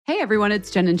Hey everyone, it's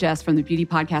Jen and Jess from the beauty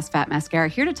podcast Fat Mascara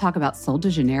here to talk about Sol de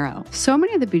Janeiro. So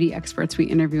many of the beauty experts we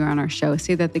interview on our show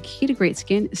say that the key to great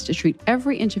skin is to treat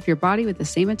every inch of your body with the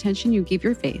same attention you give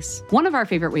your face. One of our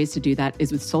favorite ways to do that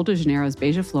is with Sol de Janeiro's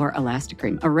Beija Flor Elastic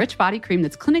Cream, a rich body cream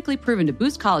that's clinically proven to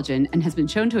boost collagen and has been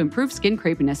shown to improve skin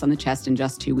crepiness on the chest in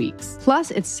just 2 weeks.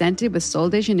 Plus, it's scented with Sol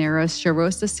de Janeiro's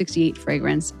Charosta 68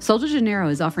 fragrance. Sol de Janeiro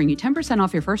is offering you 10%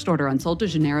 off your first order on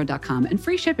soldejaneiro.com and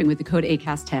free shipping with the code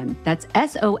ACAST10. That's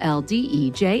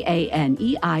SOLDEJANEIRO,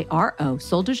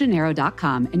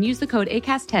 soldejaneiro.com, and use the code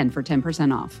ACAST10 for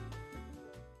 10% off.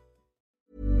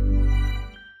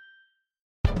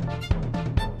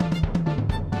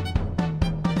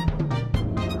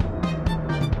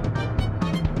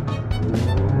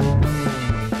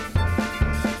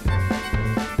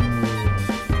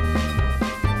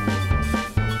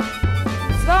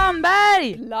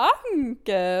 Svanberg!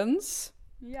 Lankens!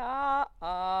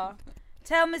 Ja.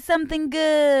 Tell me something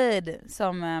good,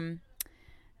 som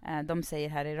de säger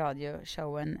här i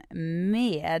radioshowen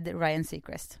med Ryan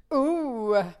Seacrest.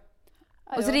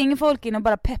 Och så ringer folk in och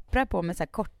bara pepprar på med så här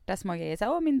korta små grejer. Så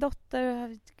här, min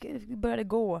dotter började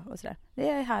gå och sådär. Det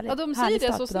är härligt. Ja, de säger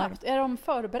det så snabbt. Är de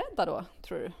förberedda då,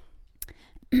 tror du?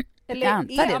 Eller jag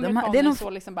antar är amerikaner det är nog så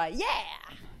liksom bara, yeah!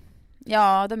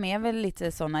 Ja, de är väl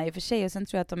lite såna i och för sig. Och sen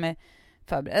tror jag att de är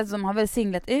förberedda. Alltså, de har väl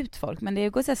singlat ut folk. Men det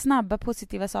går så här snabba,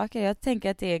 positiva saker. Jag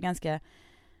tänker att det är ganska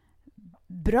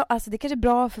bra. Alltså det är kanske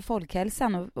bra för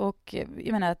folkhälsan. Och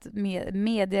jag menar att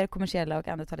medier, kommersiella och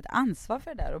andra tar lite ansvar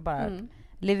för det där. Och bara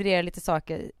leverera lite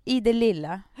saker i det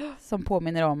lilla. Som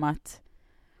påminner om att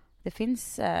det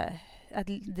finns... att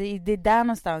det är där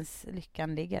någonstans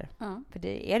lyckan ligger. För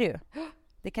det är det ju.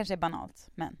 Det kanske är banalt,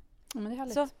 men... Ja, men det är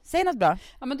härligt. Så, säg något bra.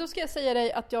 Ja, men då ska jag säga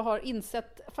dig att jag har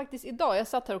insett, faktiskt idag, jag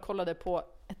satt här och kollade på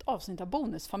ett avsnitt av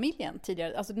Bonusfamiljen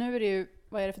tidigare. Alltså nu är det ju,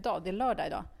 vad är det för dag? Det är lördag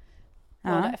idag.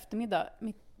 Lördag eftermiddag.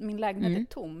 Min lägenhet är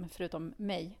tom, förutom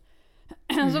mig.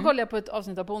 Så kollade jag på ett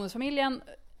avsnitt av Bonusfamiljen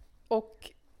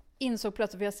och insåg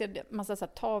plötsligt, för jag ser en massa så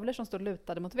här tavlor som står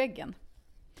lutade mot väggen.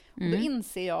 Och då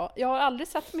inser jag har aldrig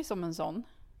sett mig som en sån.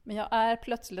 Men jag är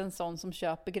plötsligt en sån som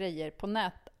köper grejer på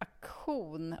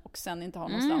nätaktion och sen inte har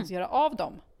någonstans att göra av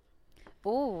dem.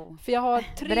 För jag har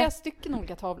 3 stycken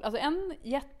olika tavlor. Alltså en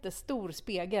jättestor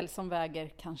spegel som väger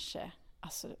kanske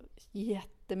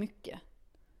jättemycket.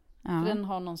 För den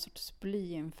har någon sorts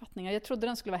blyinfattning. Jag trodde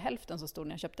den skulle vara hälften så stor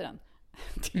när jag köpte den.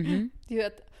 Det är ju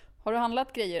har du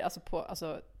handlat grejer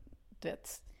du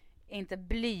vet... Inte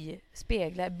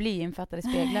blyinfattade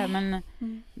speglar, men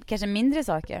kanske mindre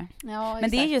saker. Ja, men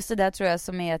det är just det där tror jag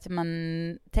som är att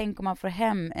tänk om man får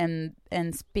hem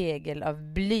en spegel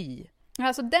av bly.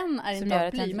 Alltså den är inte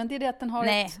av bly, men det är det att den har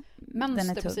ett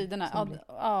mönster på sidorna.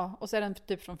 Ja, och så är den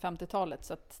typ från 50-talet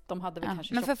så att de hade väl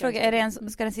kanske. Men för fråga,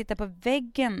 ska den sitta på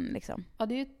väggen liksom? Ja,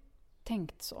 det är ju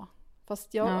tänkt så.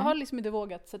 Fast jag har liksom inte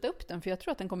vågat sätta upp den för jag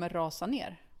tror att den kommer rasa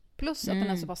ner. Plus att den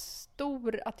är så pass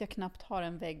stor att jag knappt har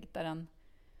en vägg där den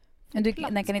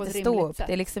den kan inte stå upp.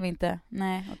 Det är liksom inte...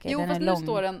 Nej, okej, jo, den fast är nu lång.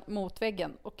 står den mot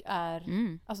väggen och är...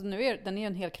 Alltså den är ju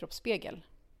en helkroppsspegel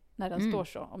när den står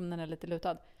så, om den är lite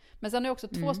lutad. Men sen är det också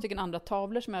 2 stycken andra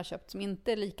tavlor som jag har köpt som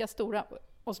inte är lika stora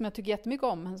och som jag tycker jättemycket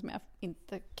om men som jag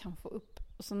inte kan få upp.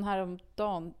 Och sen här om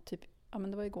dagen, typ,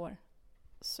 men det var igår,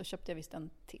 så köpte jag visst en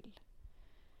till.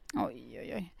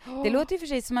 Oj. Det låter ju för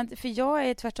sig som att, för jag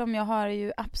är tvärtom, jag har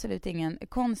ju absolut ingen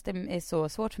konst, är så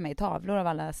svårt för mig, tavlor av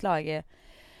alla slag är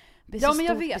ja, men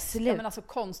jag vet. Ja, men alltså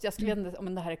konst, jag vet inte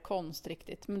om det här är konst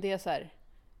riktigt, men det är så här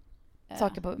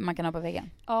saker man kan ha på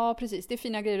väggen. Ja, precis. Det är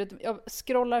fina grejer. Jag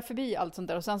scrollar förbi allt sånt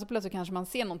där och sen så plötsligt kanske man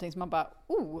ser någonting som man bara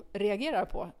reagerar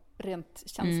på rent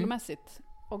känslomässigt.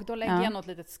 Och då lägger jag något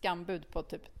litet skambud på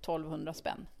typ 1200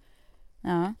 spänn.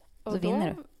 Ja, och så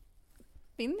vinner du.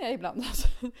 Vinner jag ibland. Alltså.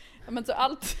 Ja, men så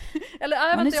allt... Eller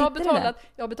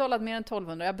jag har betalat mer än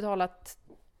 1200. Jag har betalat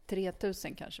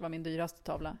 3000 kanske, var min dyraste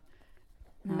tavla.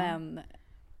 Ja. Men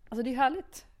alltså det är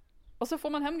härligt. Och så får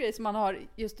man hem grejer som man har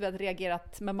just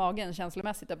reagerat med magen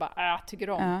känslomässigt och bara tycker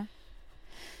om.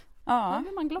 Ja. Då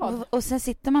blir man glad. Och sen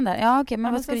sitter man där. Ja, okej,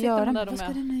 men vad ska du göra? Vad ska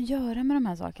du nu göra med de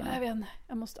här sakerna? Jag vet inte.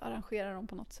 Jag måste arrangera dem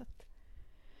på något sätt.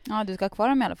 Ja, du ska ha kvar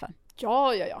dem i alla fall.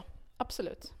 Ja.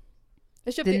 Absolut.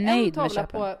 Jag köpte en tavla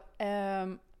på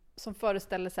som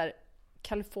föreställer så här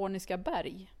kaliforniska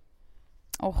berg.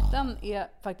 Den är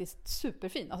faktiskt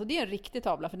superfin. Alltså det är en riktig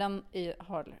tavla för den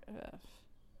har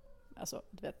alltså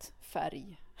du vet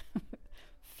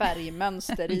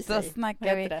färgmönster i sig. Då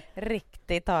snackar vi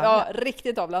riktig tavla. Ja,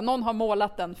 riktig tavla. Någon har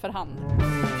målat den för hand.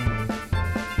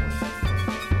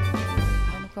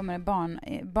 Nu kommer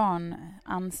det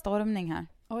barnanstormning här.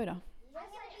 Oj då.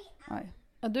 Oj.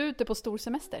 Är du ute på stor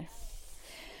semester?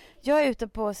 Jag är ute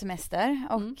på semester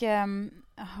och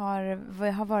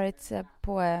har varit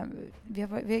på...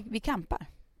 Vi campar.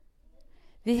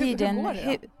 Vi hyrde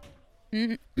en...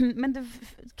 Men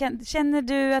känner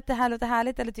du att det här låter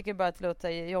härligt eller tycker du bara att det låter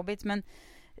jobbigt? Men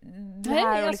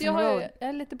nej, alltså jag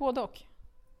är lite både och.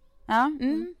 Ja,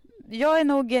 jag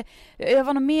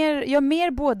är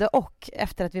mer både och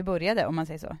efter att vi började, om man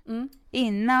säger så.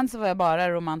 Innan så var jag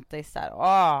bara romantisk där.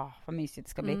 Vad mysigt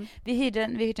det ska bli. Vi hyrde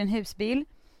en husbil.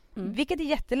 Vilket är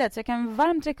jättelätt, så jag kan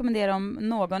varmt rekommendera om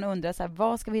någon undrar så här,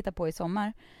 vad ska vi hitta på i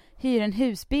sommar? Hyra en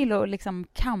husbil och liksom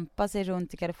campa sig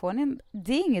runt i Kalifornien.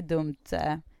 Det är inget dumt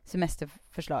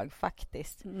semesterförslag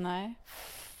faktiskt. Nej.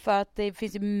 För att det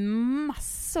finns ju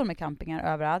massor med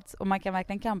campingar överallt och man kan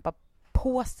verkligen campa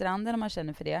på stranden om man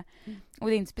känner för det. Och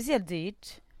det är inte speciellt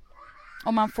dyrt.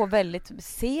 Och man får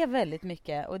se väldigt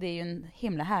mycket och det är ju en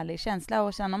himla härlig känsla.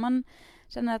 Och sen om man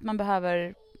känner att man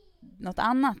behöver något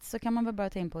annat så kan man väl bara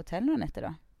ta in på hotell några nätter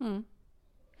då.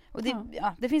 Och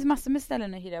det finns massor med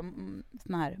ställen att hyra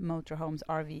såna här motorhomes,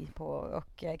 RV på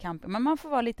och camping. Men man får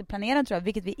vara lite planerad tror jag,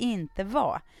 vilket vi inte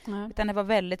var. Utan det var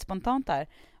väldigt spontant där.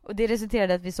 Och det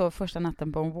resulterade att vi sov första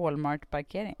natten på en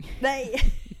Walmart-parkering. Nej,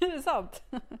 är det sant?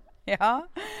 Ja.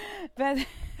 Men,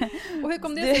 och hur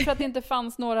kom det sig? För att det inte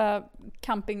fanns några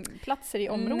campingplatser i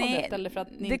området? Nej, eller för att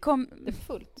det är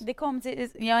fullt? Det kom till...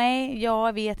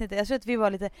 jag vet inte. Jag tror att vi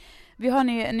var lite... Vi har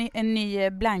nu en ny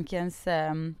Blankens...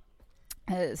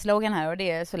 slogan här och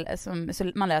det är så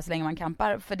man lär så länge man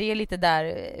campar, för det är lite där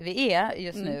vi är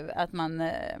just nu, att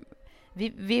man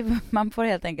man får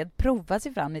helt enkelt prova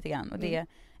sig fram lite grann och det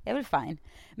är väl fine.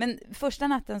 Men första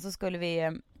natten så skulle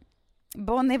vi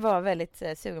Bonnie var väldigt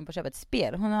sugen på att köpa ett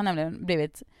spel. Hon har nämligen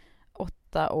blivit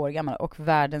 8 år gammal och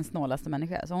världens snålaste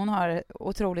människa. Så hon har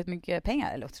otroligt mycket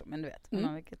pengar, men du vet, hon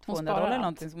har $200 eller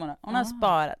någonting som hon har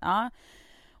sparat. Ja.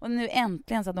 Och nu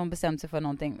äntligen så hade hon bestämt sig för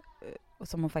någonting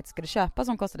som hon faktiskt skulle köpa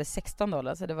som kostade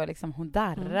 $16. Så det var liksom, hon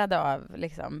darrade av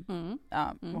liksom,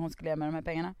 vad hon skulle göra med de här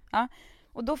pengarna. Ja.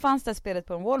 Och då fanns det spelet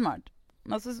på en Walmart.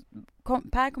 Och så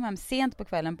Per kom hem sent på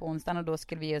kvällen på onsdagen och då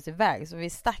skulle vi ge oss iväg. Så vi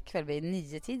stack väl vid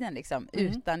 9-tiden liksom,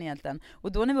 utan egentligen.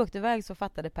 Och då när vi åkte iväg så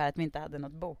fattade Per att vi inte hade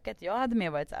något bokat. Jag hade mer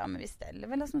varit så här, men vi ställer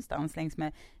väl oss någonstans längs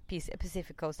med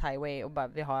Pacific Coast Highway och bara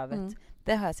vid havet.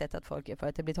 Det har jag sett att folk gör för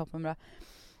att det blir toppenbra.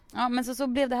 Ja, men så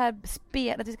blev det här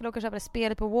att vi skulle åka och köpa det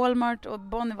spelet på Walmart och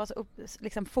Bonnie var så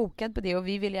liksom fokad på det och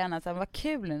vi ville gärna säga vad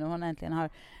kul nu när hon äntligen har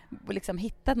liksom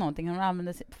hittat någonting hon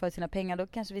använder för sina pengar, då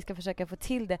kanske vi ska försöka få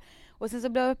till det. Och sen så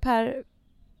blev Per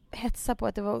hetsa på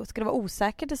att det skulle vara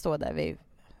osäkert att stå där vid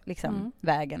liksom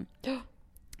vägen.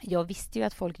 Jag visste ju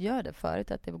att folk gör det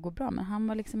förut, att det går bra, men han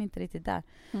var liksom inte riktigt där.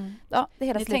 Ja, det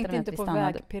hela ni tänkte inte på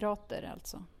vägpirater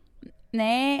alltså?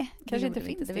 Nej. Kanske inte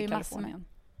finns det i Kalifornien.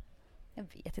 Jag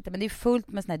vet inte, men det är fullt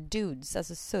med såna här dudes,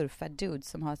 alltså surfar-dudes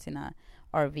som har sina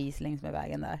RVs längs med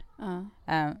vägen där.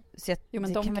 Så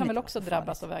men de kan väl också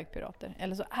drabbas av vägpirater?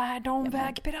 Eller så är de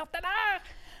vägpiraterna!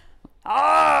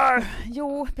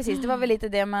 Jo, precis. Det var väl lite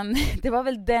det var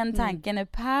väl den tanken när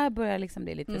Per började liksom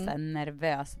bli lite så här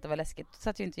nervös, att det var läskigt. Så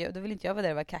att då ville inte jag vara där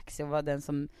och vara kaxig och vara den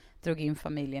som drog in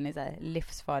familjen i så här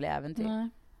livsfarliga äventyr.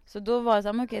 Så då var det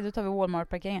så här, okej, då tar vi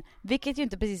Walmart-parkeringen. Vilket ju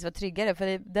inte precis var tryggare,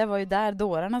 för det var ju där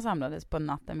dårarna samlades på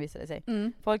natten, visade sig.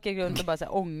 Folk gick runt och bara så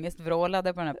här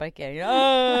ångestvrålade på den här parkeringen.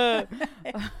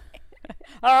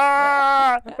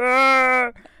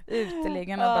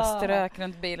 Uteliggarna bara strök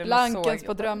runt bilen. Blankens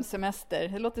på drömsemester.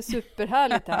 Det låter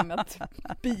superhärligt här med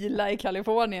att bila i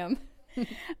Kalifornien.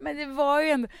 Men det var ju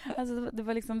ändå, alltså det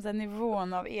var liksom så här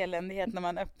nivån av eländighet när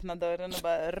man öppnade dörren och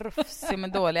bara rufsig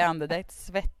med dålig andedräkt,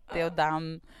 svettig och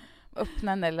damm.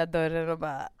 Öppna den lilla dörren och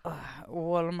bara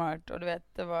Walmart, och du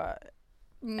vet, det var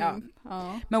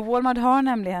Men Walmart har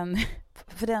nämligen,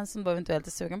 för den som då eventuellt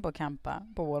är sugen på att campa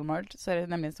på Walmart, så är det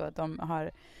nämligen så att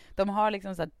de har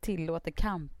liksom så här tillåter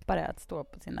campare att stå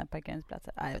på sina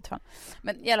parkeringsplatser. Jag vet fan.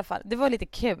 Men i alla fall, det var lite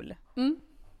kul.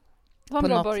 Det var en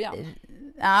bra början.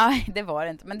 Ja, det var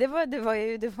det inte. Men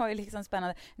det var ju liksom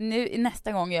spännande. Nu,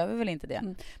 nästa gång gör vi väl inte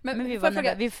det. Men vi var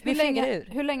fråga,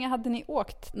 hur länge hade ni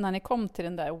åkt när ni kom till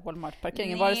den där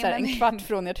Walmart-parkeringen? Var det så här en kvart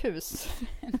från ert hus?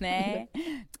 Nej,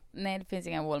 det finns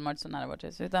inga Walmart så nära vårt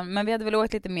hus. Men vi hade väl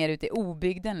åkt lite mer ut i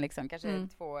obygden liksom. Kanske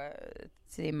 2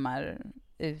 timmar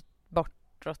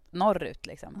bortåt norrut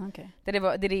liksom. Okay.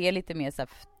 Det är lite mer så här,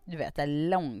 du vet, det är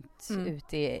långt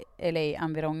ut i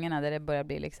LA-environgerna där det börjar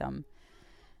bli liksom,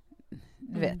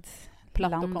 du vet,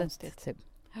 platt och konstigt. Typ.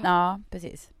 Ja,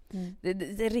 precis.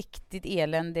 Det är riktigt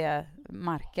eländiga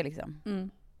marker liksom.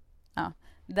 Ja,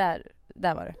 där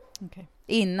var det. Okay.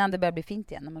 Innan det börjar bli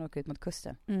fint igen när man åker ut mot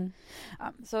kusten.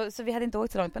 Ja, så vi hade inte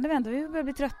åkt så långt, men vi började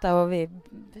bli trötta och vi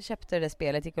köpte det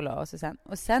spelet, gick och la oss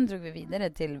och sen drog vi vidare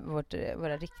till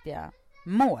våra riktiga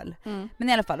mål. Men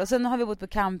i alla fall, och sen har vi bott på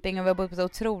camping och vi har bott på så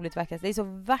otroligt vackert. Det är så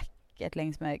vackert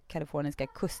längs med kaliforniska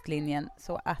kustlinjen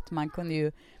så att man kunde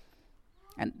ju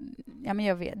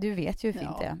du vet ju hur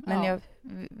fint det är. Men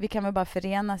vi kan väl bara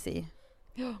förenas i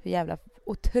hur jävla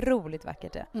otroligt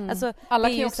vackert det är. Alltså, alla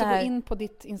det kan ju också här... gå in på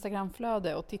ditt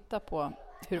Instagramflöde och titta på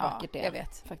hur vackert det är. Jag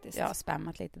vet. Faktiskt. Jag har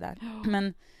spammat lite där.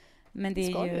 Men det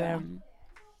är ju...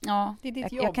 det är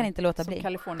ditt jobb jag kan inte låta som bli.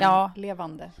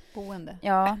 Kalifornien-levande boende.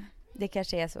 Ja, det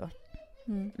kanske är så.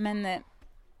 Men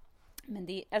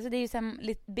det är ju så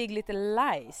Big Little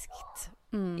Lieskt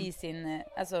i sin...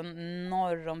 Alltså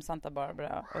norr om Santa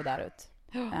Barbara och därut.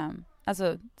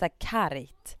 Alltså så här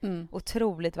kargt.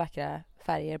 Otroligt vackra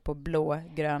färger på blå,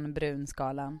 grön, brun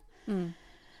skalan.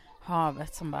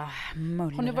 Havet som bara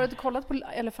mullrar. Har ni varit och kollat på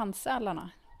elefantsälarna?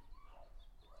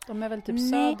 De är väl typ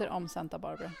söder om Santa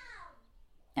Barbara.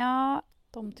 Ja.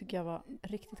 De tycker jag var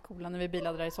riktigt coola när vi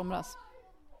bilade där i somras.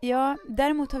 Ja,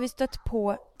 däremot har vi stött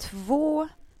på 2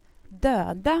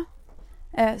 döda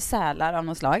sälar av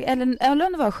något slag. Eller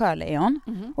om det var sjölejon.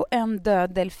 Och en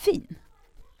död delfin.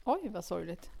 Oj, vad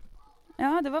sorgligt.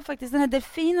 Ja, det var faktiskt den här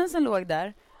delfinen som låg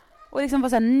där. Och liksom var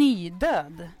så här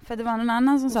nydöd. För det var någon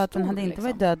annan som sa att den hade inte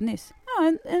varit död nyss.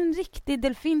 Ja, en riktig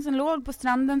delfin som låg på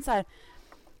stranden så här.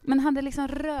 Men hade liksom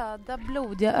röda,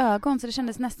 blodiga ögon. Så det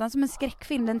kändes nästan som en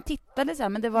skräckfilm. Den tittade så här,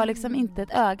 men det var liksom inte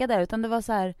ett öga där. Utan det var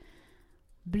så här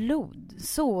blod.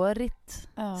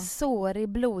 Sårig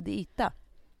blodig yta.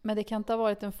 Men det kan inte ha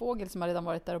varit en fågel som har redan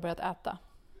varit där och börjat äta.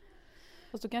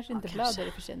 Fast då kanske inte blöder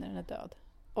i för sig när den är död.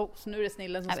 Så nu är det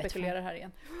snillen som spekulerar här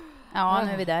igen. Ja,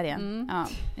 nu är vi där igen. Ja,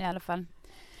 i alla fall.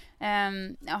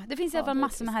 Det finns i alla fall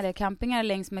massor med härliga campingar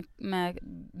längs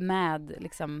med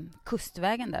liksom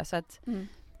kustvägen där. Så att,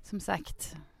 som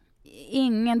sagt,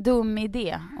 ingen dum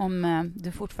idé om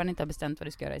du fortfarande inte har bestämt vad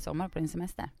du ska göra i sommar på din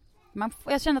semester.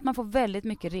 Jag känner att man får väldigt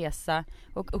mycket resa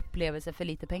och upplevelser för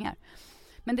lite pengar.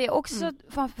 Men det är också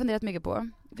funderat mycket på.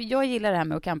 För jag gillar det här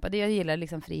med att campa. Jag gillar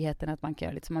liksom friheten att man kan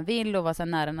göra lite som man vill och vara så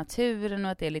nära naturen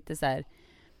och att det är lite så här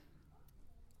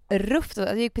rufft.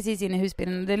 Jag gick precis in i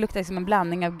husbilen och det luktar som en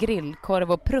blandning av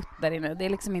grillkorv och prutt där inne. Det är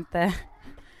liksom inte...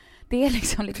 Det är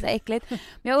liksom lite så äckligt. Men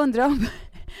jag undrar om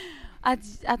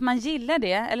att man gillar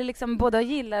det. Eller liksom både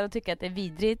gillar och tycker att det är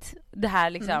vidrigt. Det här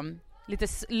liksom lite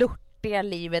lortiga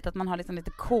livet. Att man har liksom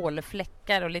lite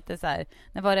kolfläckar och lite så här...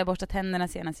 När var det jag borstat tänderna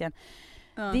senast igen?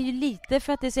 Det är ju lite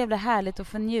för att det är så jävla härligt att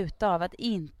få njuta av att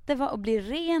inte vara och bli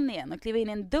ren igen och kliva in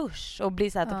i en dusch och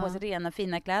bli så här, ta på sig rena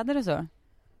fina kläder och så.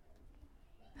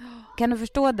 Kan du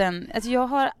förstå den? Alltså jag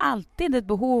har alltid ett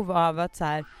behov av att så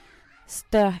här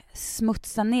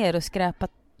smutsa ner och skräpa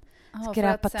för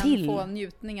att sen till. Få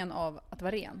njutningen av att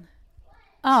vara ren.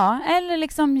 Ja, eller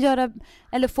liksom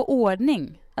eller få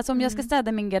ordning. Alltså om jag ska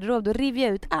städa min garderob, då river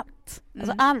jag ut allt.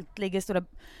 Alltså allt ligger stora.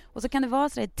 Och så kan det vara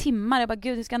så där timmar. Jag bara,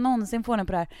 gud, hur ska jag någonsin få den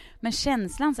på det här? Men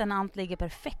känslan sen när allt ligger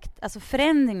perfekt. Alltså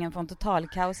förändringen från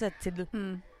totalkaoset till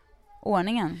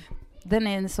ordningen. Den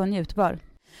är så njutbar.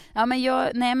 Ja, men jag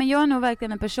är nog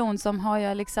verkligen en person som har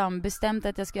jag liksom bestämt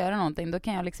att jag ska göra någonting. Då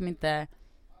kan jag liksom inte...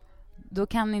 Då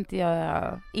kan inte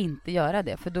jag inte göra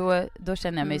det. För då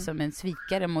känner jag mig som en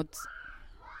svikare mot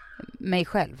mig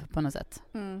själv på något sätt.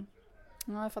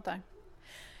 Ja, jag fattar.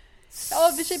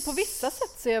 Ja, på vissa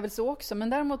sätt så är jag väl så också. Men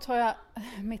däremot har jag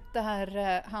mitt det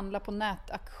här handla på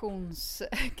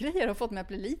nätaktionsgrejer har fått mig att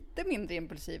bli lite mindre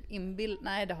impulsiv.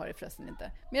 Nej, det har det förresten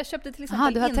inte. Men jag köpte till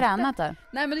exempel du har tränat där?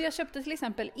 Nej, men jag köpte till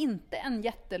exempel inte en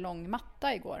jättelång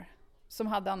matta igår. Som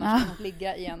hade annars kunnat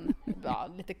ligga i en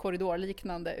lite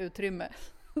korridorliknande utrymme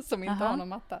som inte har någon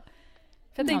matta.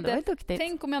 För jag tänkte,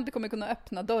 tänk om jag inte kommer kunna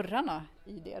öppna dörrarna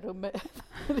i det rummet.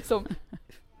 liksom.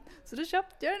 Så då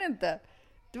köpte jag den inte.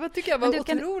 Det tycker jag var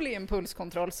otrolig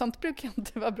impulskontroll. Sånt brukar jag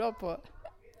inte vara bra på.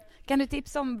 Kan du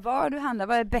tipsa om var du handlar?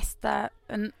 Vad är bästa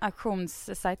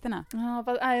auktionssajterna? Ja,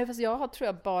 fast jag tror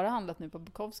jag bara handlat nu på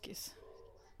Bukowskis.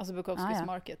 Alltså Bukowskis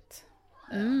Market.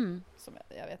 Som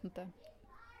jag vet inte.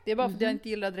 Det är bara för att jag inte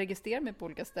gillar att registrera mig på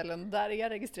olika ställen. Där är jag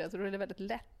registrerad så då är det väldigt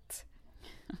lätt.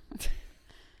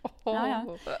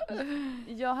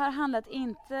 Jag har handlat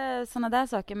inte såna där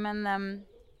saker, men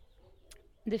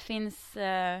det finns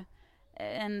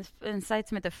en sajt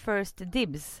som heter First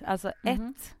Dibs, alltså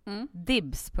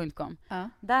dibs.com.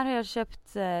 Där har jag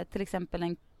köpt till exempel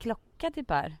en klocka till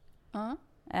Per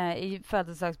i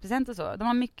födelsedagspresent och så. De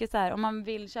har mycket så här, om man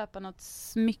vill köpa något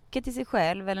smycke till sig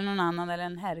själv eller någon annan eller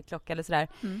en herrklocka eller sådär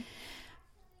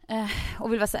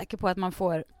och vill vara säker på att man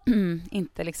får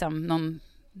inte liksom någon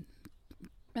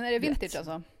Men är det vintage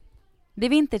alltså? Det är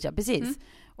vintage, ja, precis.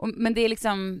 Men det är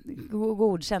liksom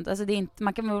godkänt. Alltså det är inte,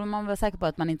 man kan vara säker på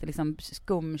att man inte liksom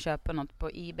skumköper något på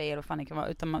eBay eller vad fan det kan vara,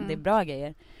 utan det är bra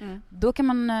grejer. Då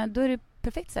är det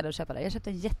perfekt ställe att köpa det. Jag köpte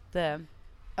en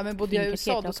Ja, men bodde jag i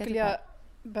USA, då skulle jag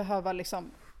behöva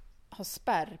liksom ha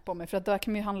spärr på mig, för att där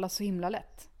kan man ju handla så himla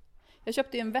lätt. Jag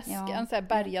köpte ju en väska, en sån här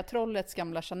Bergatrollets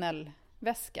gamla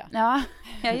Chanel-väska. Ja,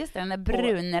 just det, den där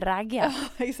brunragga.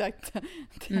 Ja, exakt.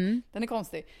 Den är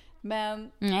konstig.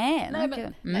 Men nej,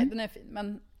 den är fin.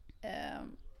 Men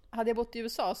hade jag bott i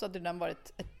USA så hade den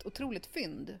varit ett otroligt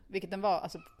fynd, vilket den var,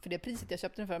 alltså för det priset jag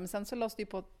köpte den för. Men sen så lades det ju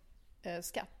på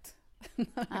skatt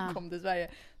när den kom till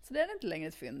Sverige. Så det är inte längre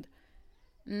ett fynd.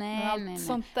 Nej.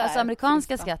 Alltså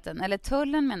amerikanska skatten, eller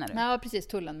tullen menar du? Ja, precis,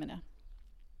 tullen menar jag.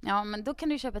 Ja, men då kan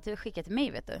du köpa till skicka till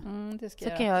mig, vet du. Det ska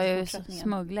så kan jag ju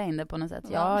smuggla in det på något sätt.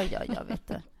 Ja, jag vet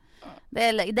det. Det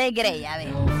är grejer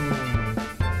vi.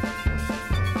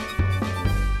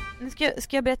 Nu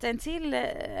ska jag berätta en till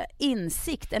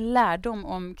insikt, en lärdom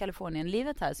om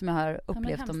Kalifornienlivet här som jag har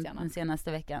upplevt den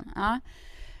senaste veckan. Ja.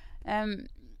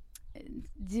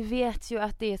 Du vet ju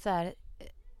att det är så här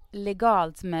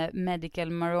legalt med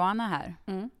medical marijuana här.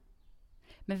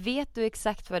 Men vet du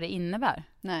exakt vad det innebär?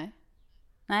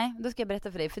 Nej, då ska jag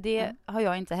berätta för dig. För det har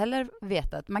jag inte heller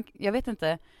vetat. Jag vet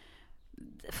inte.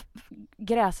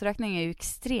 Gräsrökning är ju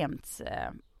extremt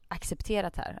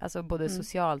accepterat här. Alltså både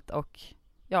socialt och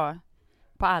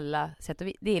på alla sätt och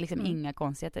vis. Det är liksom inga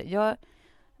konstigheter. Jag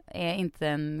är inte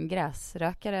en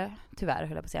gräsrökare, tyvärr,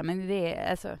 höll jag på att säga. Men det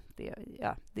är, alltså,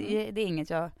 det är inget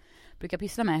jag brukar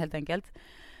pyssla med, helt enkelt.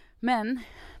 Men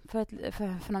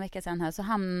för några veckor sedan här så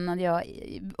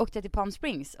åkte jag till Palm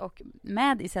Springs, och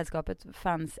med i sällskapet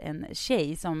fanns en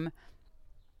tjej som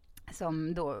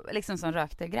då liksom som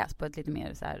rökte gräs på ett lite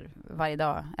mer så här varje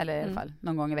dag, eller i alla fall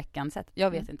någon gång i veckan sätt.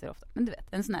 Jag vet inte hur ofta, men du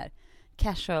vet, en sån här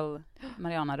casual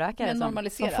marijuana-rökare. Men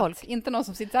normaliserat. Som folk. Inte någon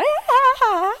som sitter här.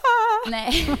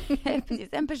 Nej, precis.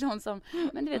 En person som,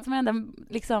 men du vet, som enda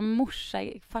liksom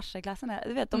farsa i klassen här.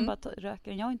 Du vet, de bara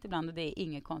röker en joint ibland, och det är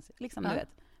inget konstigt. Liksom, du vet,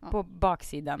 på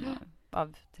baksidan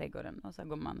av trädgården, och så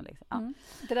går man och liksom.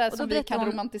 Det där som vi kan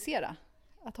romantisera.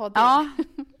 Att ha det. Ja,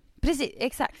 precis,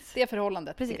 exakt. Det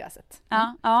förhållandet till gräset.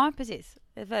 Ja, precis.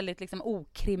 Ett väldigt liksom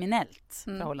okriminellt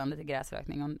förhållande till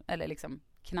gräsrökning, eller liksom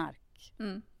knark.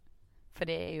 För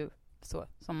det är ju så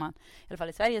som man, i alla fall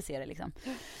i Sverige, ser det liksom.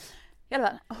 I alla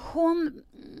fall, hon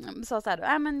sa så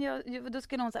här, men då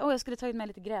skulle hon säga, jag skulle tagit med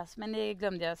lite gräs, men det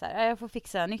glömde jag så här, jag får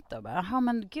fixa nytt då. Jaha,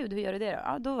 men gud, hur gör du det då?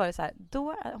 Ja, då var det så här,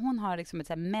 hon har liksom ett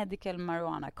så här medical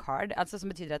marijuana card, alltså som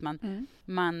betyder att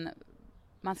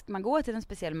man går till en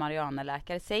speciell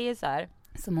marijuana-läkare, säger så här,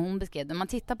 som hon beskrev det. Man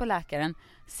tittar på läkaren,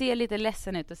 ser lite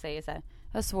ledsen ut och säger så här,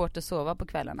 jag har svårt att sova på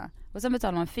kvällarna. Och sen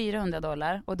betalar man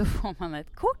 $400, och då får man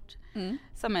ett kort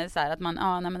som är så här att man,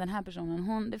 men den här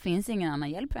personen, det finns ingen annan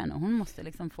hjälp för henne. Hon måste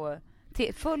liksom få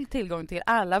full tillgång till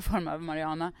alla former av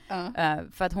marijuana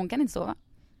för att hon kan inte sova.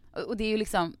 Och det är ju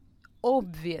liksom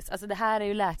obvious. Alltså det här är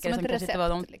ju läkare som kanske inte var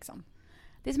de liksom.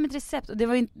 Det är som ett recept, och det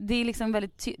är liksom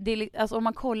väldigt alltså om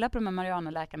man kollar på de här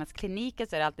marijuana-läkarnas kliniker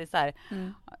så är det alltid så här,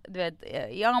 du vet,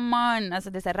 alltså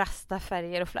det är så här rasta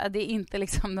färger och det är inte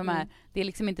liksom de här, det är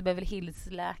liksom inte Beverly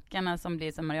Hills-läkarna som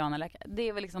blir som marijuana-läkare. Det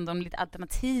är väl liksom de lite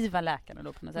alternativa läkarna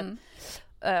då på något sätt.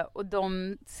 Och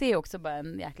de ser också bara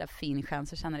en jäkla fin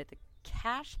chans att tjäna lite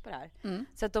cash på det här.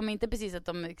 Så att de är inte precis att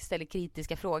de ställer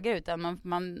kritiska frågor, utan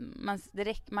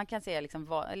man kan säga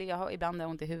liksom eller jag har ibland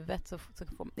ont i huvudet, så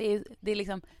det är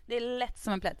liksom, det är lätt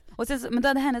som en plätt. Och sen, men då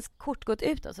hade hennes kort gått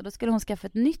ut då, så då skulle hon skaffa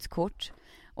ett nytt kort,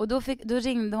 och då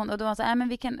ringde hon, och då var så här, men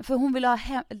vi kan, för hon ville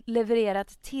ha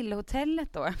levererat till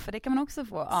hotellet då, för det kan man också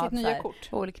få sitt nya kort.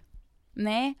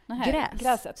 Nej,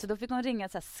 gräset. Så då fick hon ringa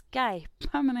så här,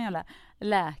 skypa med en jävla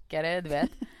läkare, du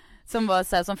vet. Som var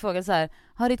så här, som frågade så här,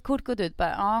 har ditt kort gått ut?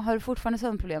 Bara, har du fortfarande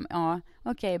sömnproblem? Ja,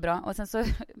 okej, bra. Och sen så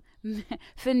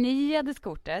förnyades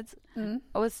kortet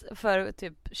och för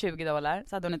typ $20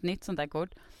 så hade hon ett nytt sånt där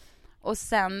kort. Och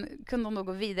sen kunde hon då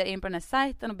gå vidare in på den här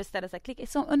sajten och beställa så här,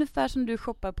 klicka, ungefär som du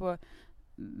shoppar på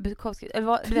Bukowski.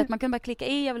 Du vet, man kan bara klicka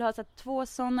i, jag vill ha så här, 2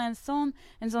 sådana, en sån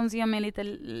som gör mig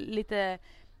lite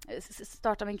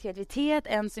starta med en kreativitet,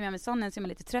 en som gör mig sån, en som är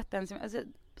lite trött, en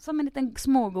som en liten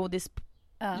smågodis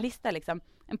lista liksom.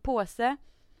 En påse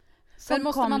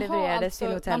som kom levererades till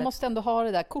hotellet. Man måste ändå ha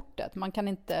det där kortet. Man kan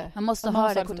inte... Man måste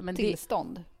ha det kortet, men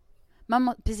tillstånd.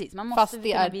 Precis. Man måste, fast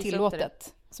det är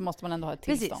tillåtet så måste man ändå ha ett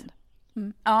tillstånd.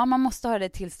 Ja, man måste ha det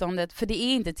tillståndet. För det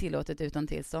är inte tillåtet utan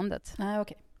tillståndet. Nej,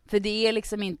 okej. För det är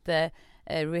liksom inte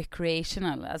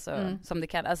recreational, alltså, som det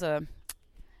kallas. Alltså,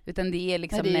 Utan det är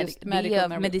liksom det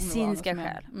är medicinska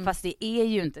skäl. Fast det är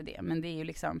ju inte det. Men det är ju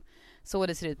liksom så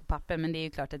det ser ut på papper. Men det är ju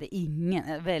klart att det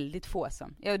är väldigt få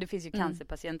som. Ja, det finns ju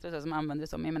cancerpatienter och så som använder det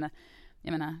som. Jag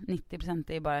menar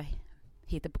 90% är bara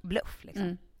hitta på bluff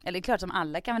liksom. Eller det är klart som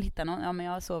alla kan väl hitta någon. Ja, men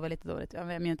jag sover lite dåligt. Ja,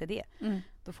 vem gör inte det?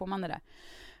 Då får man det där.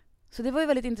 Så det var ju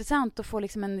väldigt intressant att få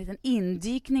liksom en liten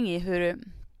indykning i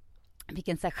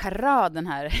vilken så här charad den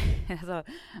här alltså,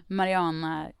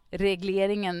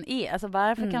 Mariana-regleringen är. Alltså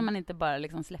varför kan man inte bara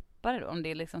liksom släppa det då? Om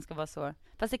det liksom ska vara så.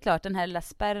 Fast det är klart, den här lilla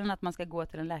spärren att man ska gå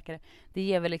till en läkare, det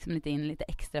ger väl liksom lite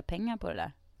extra pengar på det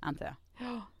där, antar jag.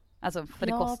 Alltså, för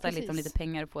det kostar liksom lite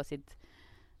pengar att få sitt...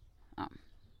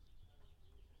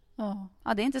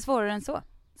 Ja, det är inte svårare än så.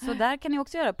 Så där kan ni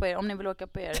också göra på er, om ni vill åka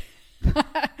på er.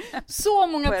 Så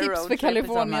många tips för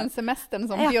Kalifornien-semestern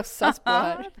som bjössas på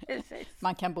här.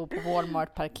 Man kan bo på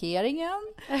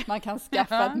Walmart-parkeringen. Man kan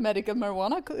skaffa ett medical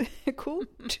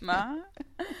marijuana-kort.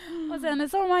 Och sen är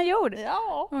sommar-jord.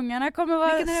 Ja. Ungarna kommer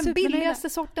vara vilken är den billigaste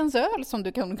sortens öl som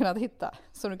du kan kunna hitta?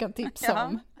 Som du kan tipsa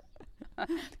om.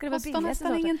 Det kostar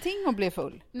nästan ingenting att bli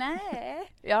full.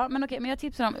 Nej. Ja, men okej, men jag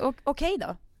tipsar om... Okej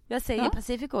då. Jag säger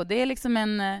Pacifico. Det är liksom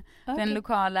den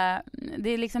lokala... Det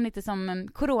är liksom lite som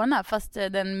Corona, fast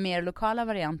den mer lokala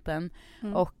varianten.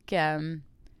 Och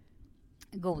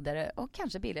godare. Och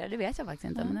kanske billigare, det vet jag faktiskt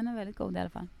inte. Men den är väldigt god i alla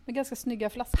fall. Med ganska snygga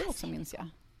flaskor också, minns jag.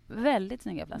 Väldigt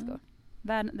snygga flaskor.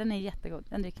 Den är jättegod.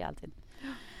 Den dricker jag alltid.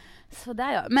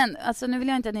 Sådär ja. Men alltså, nu vill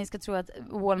jag inte att ni ska tro att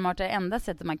Walmart är enda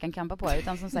sättet man kan campa på.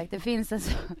 Utan som sagt, det finns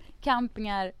alltså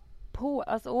campingar...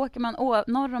 Alltså åker man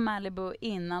norr om Malibu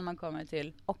innan man kommer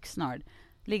till Oxnard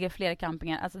ligger flera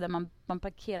campingar, alltså där man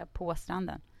parkerar på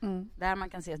stranden. Där man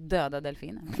kan se döda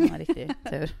delfiner. Man har riktigt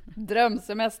tur.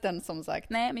 Drömsemestern som sagt.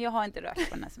 Nej, men jag har inte rört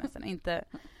på den här semestern.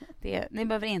 Ni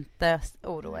behöver inte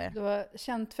oroa er. Du har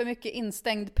känt för mycket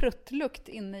instängd pruttlukt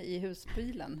inne i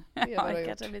husbilen. Det är vad du har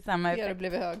gjort. Det har du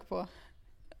blivit hög på.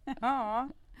 Ja.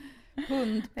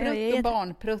 Hundprutt och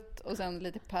barnprutt och sen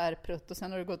lite pärprutt och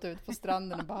sen har du gått ut på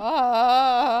stranden och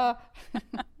bara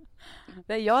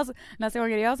det är nästa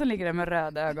gång är det jag som ligger där med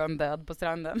röda ögon död på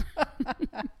stranden.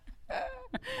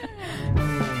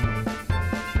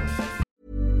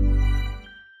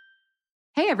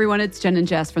 Hey everyone, it's Jen and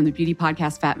Jess from the beauty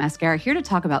podcast Fat Mascara here to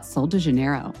talk about Sol de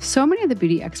Janeiro. So many of the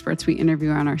beauty experts we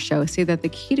interview on our show say that the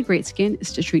key to great skin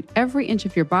is to treat every inch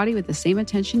of your body with the same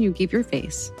attention you give your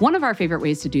face. One of our favorite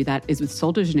ways to do that is with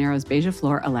Sol de Janeiro's Beija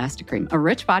Flor Elastic Cream, a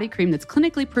rich body cream that's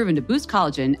clinically proven to boost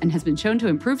collagen and has been shown to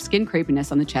improve skin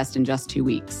crepiness on the chest in just 2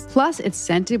 weeks. Plus, it's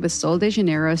scented with Sol de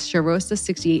Janeiro's Charosta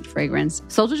 68 fragrance.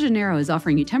 Sol de Janeiro is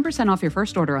offering you 10% off your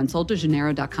first order on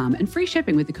soldejaneiro.com and free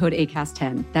shipping with the code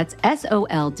ACAST10. That's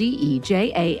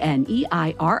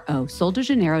SOLDEJANEIRO,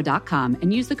 soldejaneiro.com,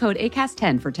 and use the code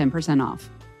ACAST10 for 10% off.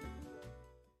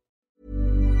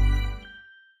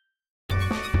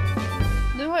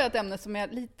 Nu har jag ett ämne som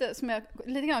jag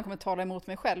lite grann kommer tala emot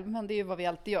mig själv, men det är ju vad vi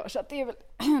alltid gör, så att det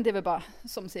är väl bara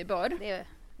som sig bör.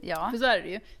 Ja. För så är det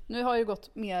ju. Nu har ju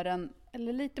gått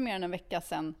lite mer än en vecka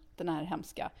sedan den här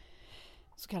hemska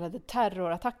så kallade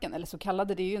terrorattacken, eller så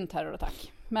kallade det ju en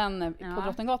terrorattack, men på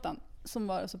Drottninggatan, som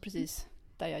var så precis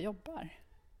där jag jobbar.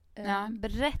 Ja,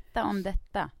 berätta om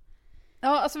detta.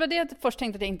 Ja, alltså det jag först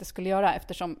tänkte att jag inte skulle göra,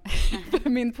 eftersom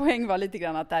min poäng var lite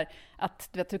grann att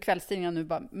du vet hur kvällstidningarna nu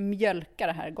bara mjölkar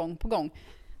det här gång på gång.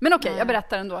 Men okej, jag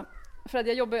berättar ändå. För att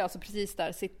jag jobbar ju alltså precis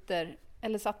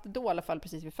där, satt då i alla fall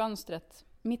precis vid fönstret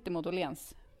mitt emot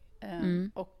Åhléns.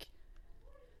 Och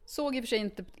såg i och för sig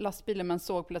inte lastbilen, men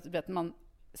såg plötsligt att man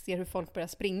ser hur folk börjar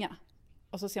springa.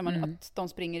 Och så ser man att de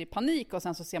springer i panik, och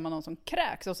sen så ser man någon som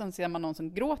kräks, och sen ser man någon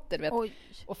som gråter, vet,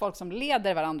 och folk som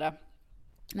leder varandra.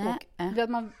 Och vet,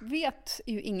 man vet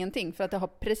ju ingenting, för att det har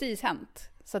precis hänt.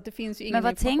 Så att det finns ju ingen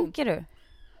information. Men vad tänker du?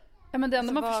 Ja, men det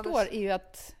enda man förstår är ju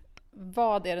att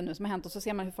vad är det nu som har hänt, och så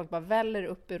ser man hur folk bara väller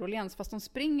upp ur Åhléns, fast de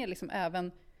springer liksom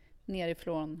även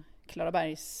nerifrån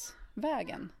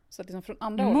Klarabergsvägen. Så att liksom från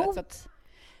andra hållet. Så att,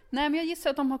 nej, men jag gissar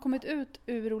att de har kommit ut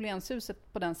ur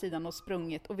Åhlénshuset på den sidan och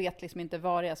sprungit och vet liksom inte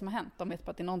vad det är som har hänt. De vet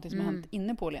bara att det är någonting som har hänt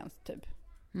inne på Åhléns typ.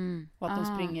 Och att de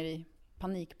springer i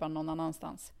panik bara någon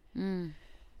annanstans.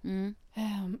 Nej,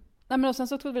 men och sen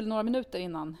så tog det väl några minuter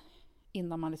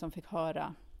innan man liksom fick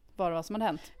höra vad som hade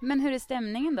hänt. Men hur är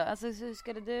stämningen då? Alltså, hur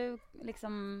skulle du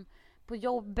liksom på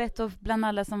jobbet och bland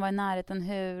alla som var i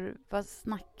närheten, vad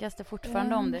snackas det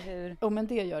fortfarande om det? Men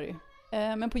det gör det ju.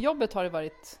 Men på jobbet har det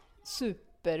varit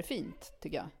superfint,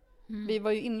 tycker jag. Vi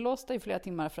var ju inlåsta i flera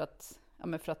timmar för att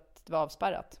det var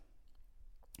avspärrat.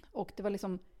 Och det var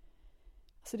liksom,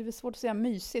 alltså det var svårt att säga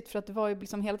mysigt, för att det var ju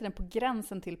liksom hela tiden på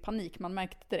gränsen till panik. Man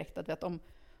märkte direkt att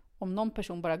om någon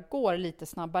person bara går lite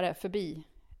snabbare förbi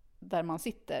där man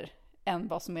sitter än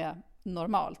vad som är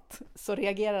normalt, så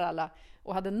reagerar alla.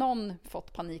 Och hade någon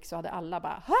fått panik så hade alla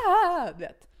bara ha,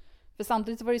 vet. För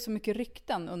samtidigt var det så mycket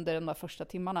rykten under de där första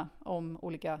timmarna om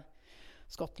olika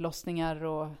skottlossningar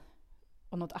och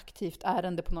något aktivt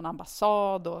ärende på någon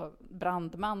ambassad och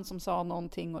brandman som sa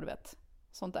någonting och du vet,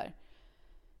 sånt där.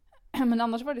 Men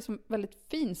annars var det liksom väldigt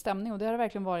fin stämning och det har det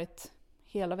verkligen varit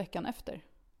hela veckan efter.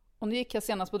 Och nu gick jag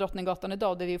senast på Drottninggatan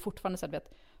idag och det är ju fortfarande så här,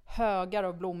 vet, högar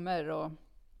av blommor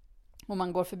och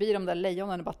man går förbi de där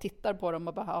lejonen och bara tittar på dem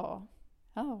och bara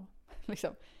ja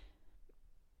liksom.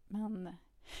 Men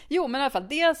i alla fall,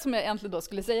 det som jag egentligen då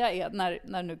skulle säga är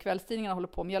när nu kvällstidningarna håller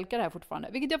på att mjölka det här fortfarande,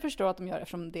 vilket jag förstår att de gör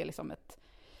eftersom det är liksom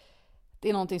det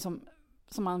är någonting som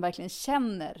man verkligen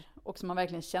känner och som man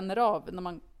verkligen känner av när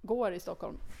man går i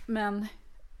Stockholm. Men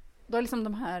då är liksom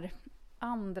de här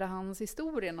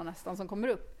andrahandshistorierna nästan som kommer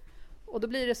upp. Och då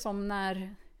blir det som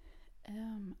när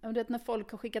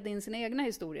folk har skickat in sina egna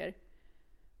historier.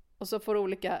 Och så får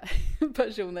olika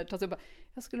personer ta sig upp.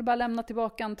 Jag skulle bara lämna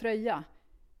tillbaka en tröja.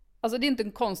 Alltså det är inte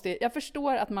en konstig... Jag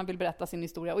förstår att man vill berätta sin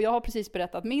historia. Och jag har precis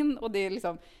berättat min. Och det är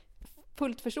liksom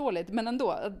fullt förståeligt. Men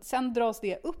ändå. Sen dras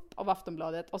det upp av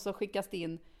Aftonbladet. Och så skickas det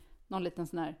in någon liten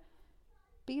sån här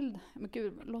bild. Men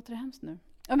gud, låter det hemskt nu?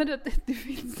 Ja, men det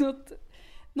finns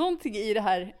någonting i det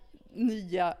här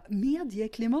nya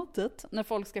medieklimatet. När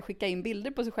folk ska skicka in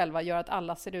bilder på sig själva. Gör att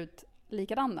alla ser ut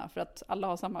likadana. För att alla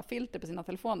har samma filter på sina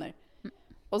telefoner.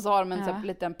 Och så har de en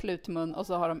liten plutmun. Och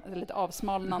så har de lite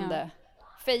avsmalnande...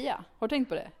 feja. Har du tänkt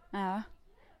på det? Ja.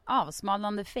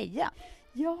 Avsmalnande feja?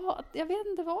 Ja, jag vet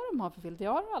inte vad de har för filter.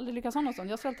 Jag har aldrig lyckats ha något sånt.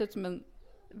 Jag har sett ut som en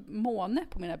måne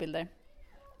på mina bilder.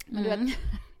 Men du vet,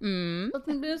 att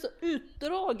det blir så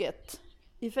utdraget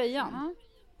i fejan.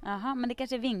 Jaha, men det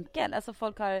kanske är vinkel. Alltså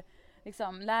folk har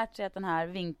liksom lärt sig att den här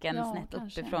vinkeln snett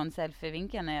kanske. Uppifrån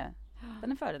selfie-vinkeln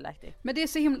den är fördelaktig. Men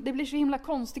det blir så himla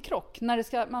konstig krock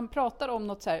när man pratar om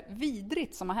något så här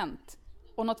vidrigt som har hänt.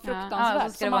 Och något fruktansvärt.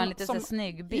 Så ska det vara en lite så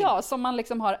snygg bild. Ja, som man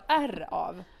liksom har ärr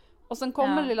av. Och sen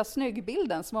kommer den lilla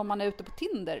snyggbilden som om man är ute på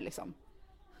Tinder liksom.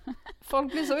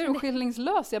 Folk blir så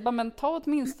urskillningslösa. Jag bara, men ta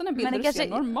åtminstone en bild där du ser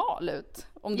normal ut.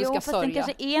 Om du ska sörja. Den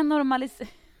kanske är normaliserad.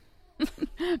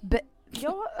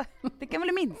 Ja, det kan väl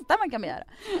det minsta man kan göra.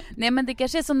 Nej, men det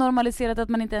kanske är så normaliserat att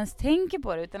man inte ens tänker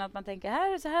på det. Utan att man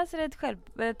tänker, så här ser det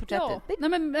ett porträtt ut.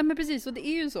 Nej, men precis. Och det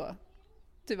är ju så.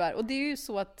 Tyvärr. Och det är ju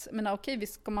så att,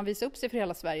 ska man visa upp sig för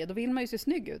hela Sverige, då vill man ju se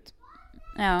snygg ut.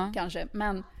 Ja. Kanske,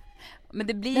 men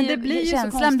det blir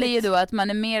känslan blir ju då att man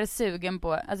är mer sugen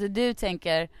på, alltså du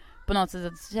tänker på något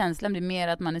sätt att känslan blir mer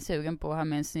att man är sugen på att ha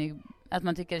med en snygg, att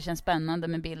man tycker det känns spännande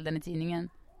med bilden i tidningen.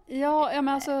 Ja, men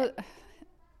alltså,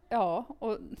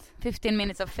 och 15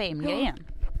 minutes of fame-grejen.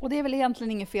 Och det är väl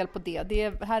egentligen inget fel på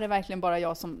det. Här är verkligen bara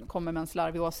jag som kommer med en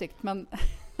slarvig åsikt, men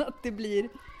att det blir...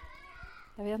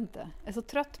 Jag vet inte. Jag är så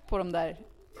trött på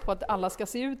på att alla ska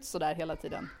se ut så där hela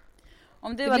tiden.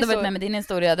 Om du hade varit med din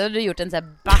historia, då hade du gjort en så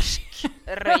här barsk,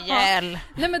 rejäl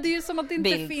Nej, men det är ju som att det inte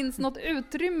bild. Finns något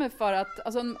utrymme för att,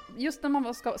 alltså, just när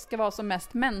man ska vara som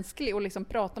mest mänsklig och liksom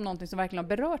prata om någonting som verkligen har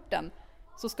berört den,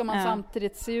 så ska man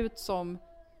samtidigt se ut som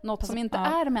något som inte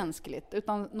är mänskligt,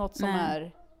 utan något som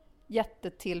är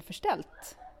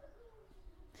jättetillförställt.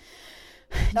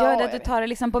 Gör det att du tar det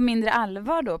liksom på mindre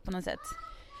allvar då på något sätt?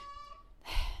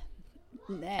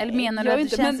 Nej, eller menar du att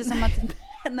det känns som att...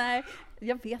 Nej,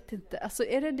 jag vet inte. Alltså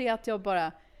är det att jag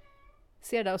bara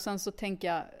ser det och sen så tänker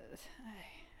jag...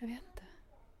 Nej, jag vet inte.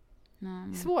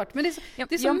 Det är svårt. Men det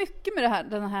är så mycket med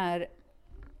den här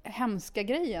hemska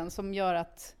grejen som gör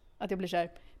att jag blir så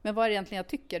här... Men vad är det egentligen jag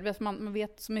tycker? Man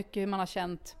vet så mycket hur man har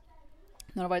känt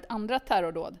när det har varit andra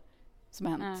terrordåd som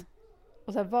har hänt.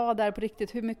 Och så här, vad är på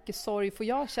riktigt? Hur mycket sorg får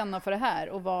jag känna för det här?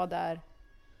 Och vad är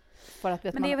för att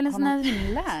men det är man väl en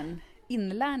har någon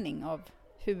inlärning av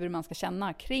hur man ska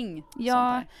känna kring sånt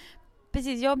här.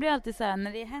 Precis. Jag blir alltid så här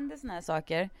när det händer såna här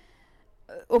saker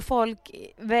och folk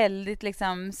väldigt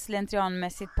liksom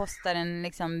slentrianmässigt postar en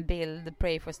liksom bild,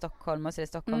 pray for Stockholm och så är det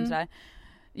Stockholm så här.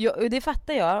 Och det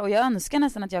fattar jag och jag önskar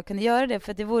nästan att jag kunde göra det,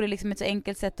 för att det vore liksom ett så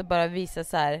enkelt sätt att bara visa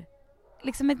så här,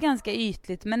 liksom ett ganska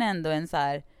ytligt men ändå en så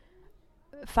här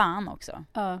fan också.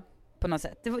 På något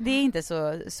sätt. Det är inte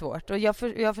så svårt och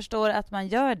jag förstår att man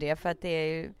gör det, för att det är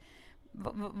ju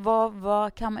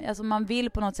vad kan man, alltså man vill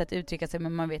på något sätt uttrycka sig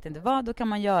men man vet inte vad, då kan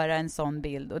man göra en sån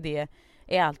bild och det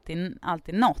är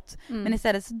alltid något. Men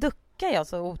istället så duckar jag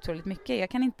så otroligt mycket.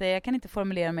 Jag kan inte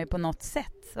formulera mig på något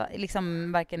sätt,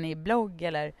 liksom varken i blogg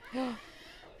eller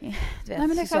du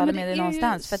vet, sociala medier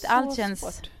någonstans, för att allt känns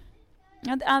svårt.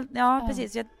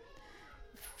 Precis.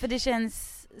 För det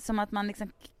känns som att man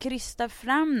liksom krystar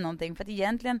fram någonting. För att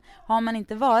egentligen har man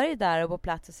inte varit där och på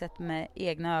plats och sett med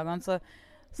egna ögon så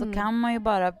kan man ju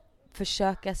bara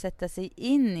försöka sätta sig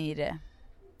in i det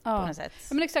på något sätt.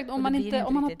 Ja, men exakt, om man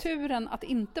har turen att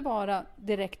inte vara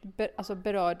direkt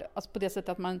berörd, alltså på det sättet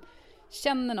att man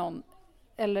känner någon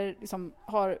eller liksom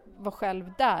var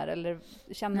själv där eller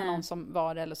känner någon som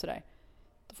var det eller sådär.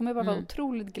 Då får man bara vara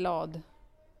otroligt glad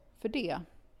för det.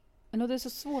 Men det är så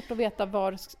svårt att veta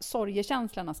var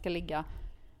sorgekänslorna ska ligga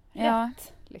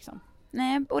rätt. Liksom.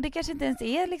 Nej, och det kanske inte ens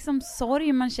är liksom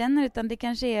sorg man känner, utan det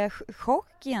kanske är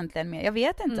chock egentligen mer. Jag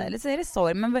vet inte, eller så är det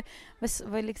sorg. Men vad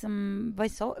är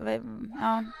sorg?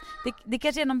 Det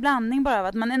kanske är någon blandning bara av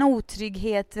att man är en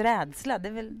otrygghet, rädsla. Det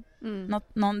är väl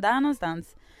någon där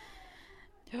någonstans.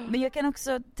 Men jag kan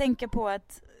också tänka på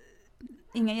att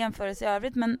inga jämförelser i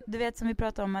övrigt, men du vet som vi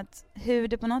pratade om att hur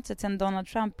det på något sätt sen Donald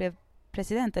Trump blev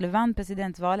president eller vann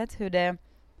presidentvalet, hur det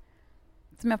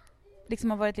som jag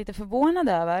liksom har varit lite förvånad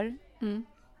över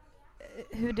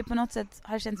hur det på något sätt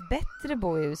har känts bättre att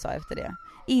bo i USA efter det.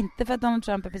 Inte för att Donald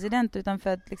Trump är president utan för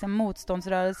att liksom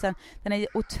motståndsrörelsen, den här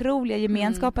otroliga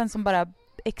gemenskapen som bara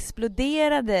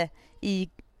exploderade i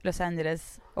Los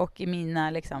Angeles och i mina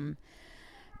liksom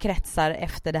kretsar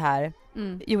efter det här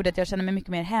gjorde att jag kände mig mycket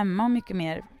mer hemma och mycket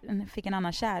mer fick en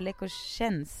annan kärlek och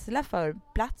känsla för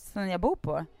platsen jag bor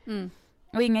på.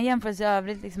 Och inga jämförelser i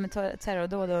övrigt liksom med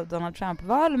terrordåd och Donald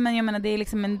Trump-val, men jag menar det är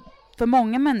liksom för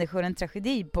många människor en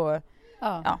tragedi på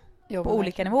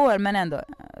olika nivåer, men ändå.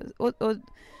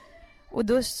 Och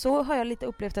då så har jag lite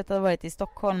upplevt att jag har varit i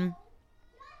Stockholm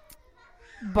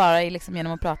bara liksom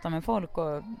genom att prata med folk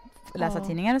och läsa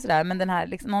tidningar och sådär, men den här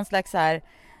liksom, någon slags så här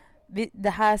det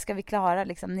här ska vi klara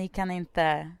liksom, ni kan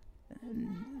inte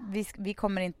vi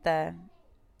kommer inte,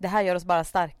 det här gör oss bara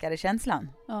starkare känslan.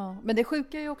 Ja, men det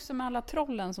sjuka är ju också med alla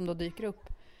trollen som då dyker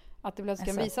upp, att det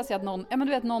plötsligt kan visa sig att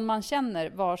någon man känner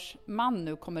vars man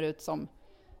nu kommer ut som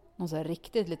någon så här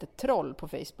riktigt litet troll på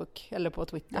Facebook eller på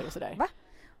Twitter och sådär. Va?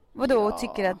 Vadå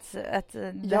tycker att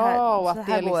det här, och så att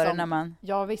här det går liksom, när man...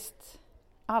 Ja visst,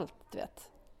 allt du vet.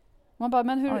 Man bara,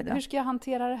 men hur ska jag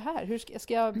hantera det här? Hur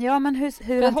ska jag... Ja, men hur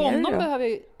hanterar honom du då? behöver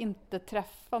ju inte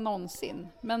träffa någonsin.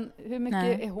 Men hur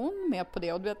mycket är hon med på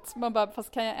det? Och du vet, man bara, fast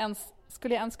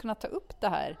skulle jag ens kunna ta upp det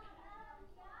här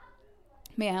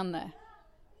med henne?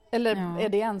 Eller är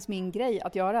det ens min grej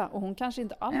att göra? Och hon kanske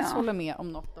inte alls håller med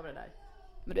om något av det där.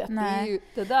 Men du vet,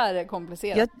 det där är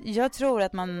komplicerat. Jag tror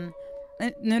att man...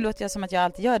 Nu låter jag som att jag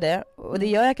alltid gör det. Och det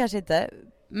gör jag kanske inte.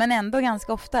 Men ändå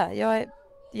ganska ofta.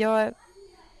 Jag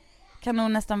kan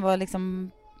nog nästan vara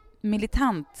liksom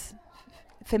militant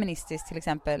feministisk till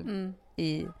exempel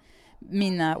i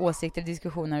mina åsikter och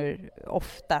diskussioner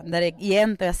ofta. Där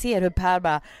egentligen jag ser hur Per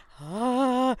bara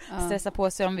stressar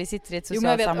på sig om vi sitter i ett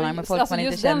socialt sammanhang med folk man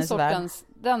inte känner så väl.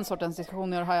 Den sortens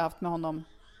diskussioner har jag haft med honom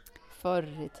förr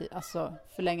i tiden, alltså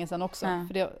för länge sedan också.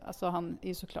 För det, alltså, han är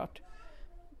ju såklart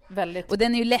väldigt och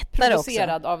den är ju lättare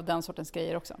provocerad också av den sortens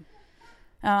grejer också.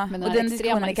 Ja, men och den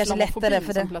diskussionen är kanske lättare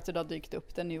för som plötsligt har dykt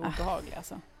upp, den är ju obehaglig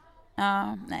alltså.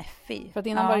 Ja, nej, fy. För att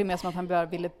innan var det mer som att han bara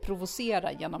ville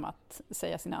provocera genom att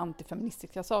säga sina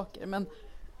antifeministiska saker, men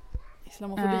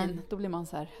islamofobin, då blir man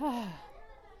så här.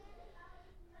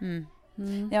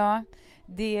 Ja,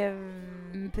 det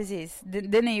precis.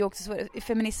 Den är ju också svår.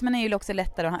 Feminismen är ju också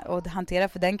lättare att hantera,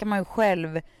 för den kan man ju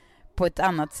själv på ett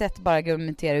annat sätt bara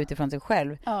argumentera utifrån sig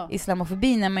själv.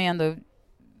 Islamofobin är man ju ändå,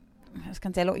 jag ska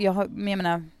inte säga, jag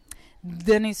menar,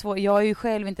 den är svår. Jag är ju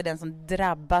själv inte den som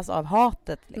drabbas av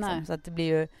hatet liksom, så att det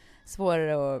blir ju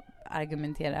svårare att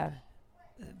argumentera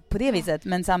på det viset,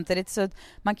 men samtidigt så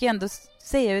man kan ju ändå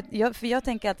säga, för jag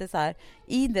tänker att det är så här,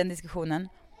 i den diskussionen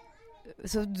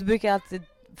så brukar jag alltid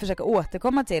försöka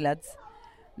återkomma till att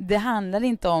det handlar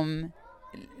inte om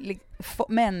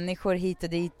människor hit och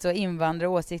dit och invandrare,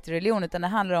 åsikter och religion, utan det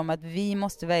handlar om att vi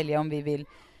måste välja om vi vill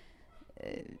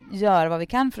göra vad vi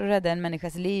kan för att rädda en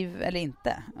människas liv eller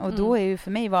inte. Och då är ju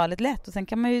för mig valet lätt. Och sen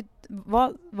kan man ju,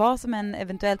 vad som än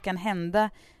eventuellt kan hända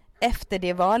efter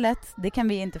det valet, det kan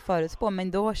vi inte förutspå,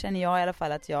 men då känner jag i alla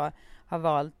fall att jag har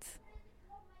valt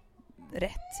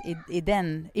rätt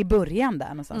i början där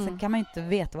någonstans. Sen kan man ju inte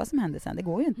veta vad som händer sen, det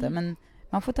går ju inte, men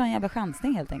man får ta en jävla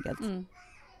chansning helt enkelt.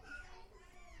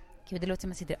 Gud, det låter som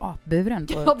att man sitter i apburen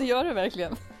på... Ja, det gör det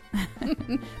verkligen.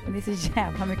 Men det är så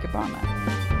jävla mycket barn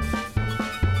här.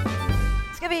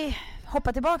 Ska vi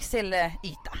hoppa tillbaks till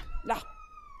yta? Ja,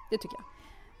 det tycker jag.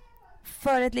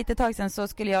 För ett litet tag sedan så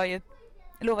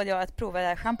lovade jag att prova det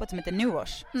här schampot som heter New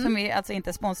Wash, som vi alltså inte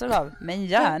är sponsrade av, men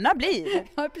gärna blir.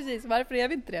 Ja, precis. Varför är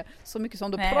vi inte det? Så mycket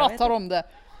som du pratar om det.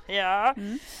 Ja.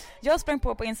 Jag sprang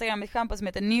på Instagram ett shampoo som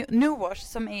heter New Wash,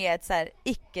 som är ett så här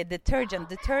icke-detergent.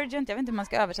 Jag vet inte hur man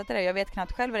ska översätta det. Jag vet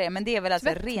knappt själv vad det är, men det är väl alltså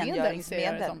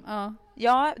rengöringsmedel.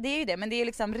 Ja, det är ju det, men det är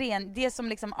liksom det som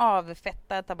liksom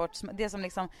avfettar, tar bort, det som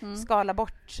liksom skalar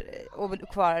bort och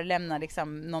kvar lämnar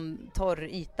liksom någon torr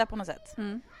yta på något sätt.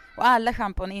 Och alla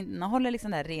schampon innehåller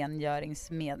liksom det här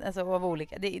rengöringsmedel, alltså av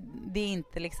olika. Det är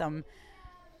inte liksom,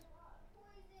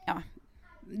 ja,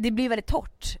 det blir väldigt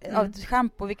torrt av ett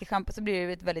shampoo. Vilket shampoo så blir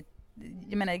det ett väldigt,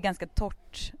 jag menar, ganska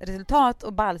torrt resultat.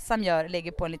 Och balsam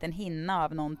lägger på en liten hinna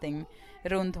av någonting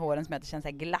runt håren som att det känns så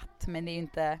här glatt, men det är ju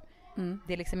inte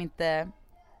det är liksom inte,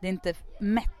 det är inte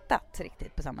mättat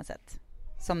riktigt på samma sätt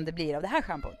som det blir av det här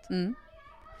schampot.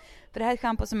 För det här är ett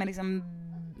shampoo som är liksom,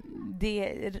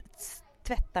 det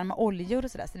tvättar med oljor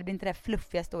och sådär, så det blir inte det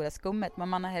fluffiga stora skummet, men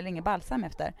man har heller ingen balsam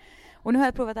efter. Och nu har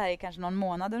jag provat det här i kanske någon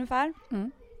månad ungefär.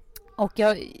 Och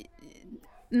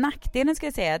nackdelen ska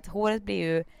jag säga att håret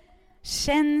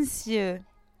känns ju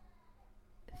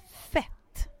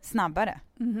fett snabbare.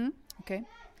 Okej.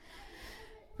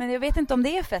 Men jag vet inte om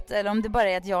det är fett eller om det bara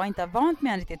är att jag inte har vant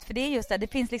mig riktigt. För det är just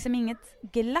det finns liksom inget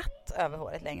glatt över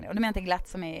håret längre. Och det menar inte glatt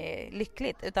som är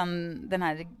lyckligt, utan den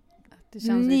här det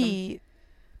känns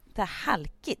det här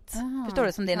halkigt. Förstår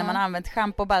du, som det är när man har använt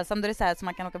shampoo och balsam, då är det så här som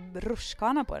man kan åka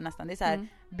rutschkana på det nästan. Det är så här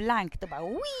blankt och bara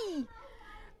wii!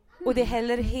 Och det är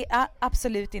heller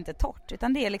absolut inte torrt,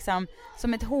 utan det är liksom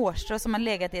som ett hårstrå som har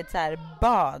legat i ett så här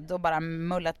bad och bara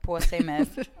mullat på sig med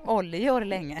oljor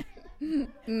länge.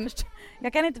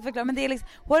 Jag kan inte förklara, men det är liksom,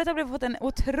 håret har fått en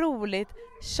otroligt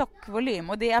tjock volym,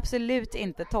 och det är absolut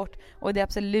inte torrt och det är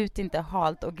absolut inte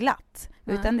halt och glatt,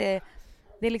 utan det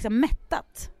är liksom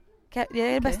mättat. Det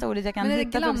är det bästa ordet jag kan hitta. Men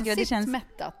är det glansigt det känns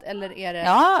mättat, eller är det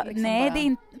liksom bara... det är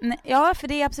inte, ja, för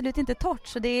det är absolut inte torrt,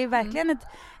 så det är verkligen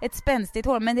ett spänstigt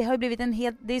hår, men det har blivit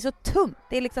det är så tungt.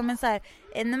 Det är liksom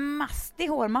en mastig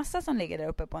hårmassa som ligger där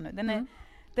uppe på nu.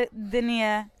 Den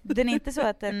är inte så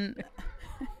att den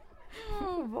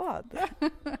vad?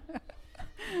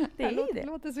 Det är det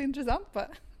låter så intressant bara.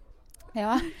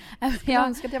 Ja. Jag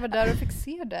önskar att jag var där och fick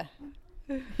se det.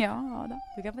 Ja, då.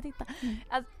 Du kan få titta.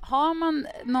 Alltså, har man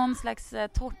någon slags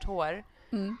torrt hår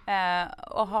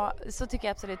så tycker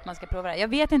jag absolut man ska prova det. Jag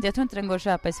vet inte, jag tror inte den går att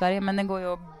köpa i Sverige, men den går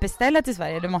ju att beställa till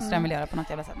Sverige. Det måste den väl göra på något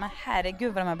jävla sätt. Men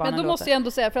herregud vad de här barnen Men då måste jag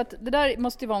ändå säga, för att det där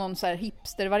måste ju vara någon så här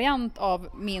hipster-variant av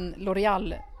min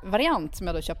L'Oreal-variant som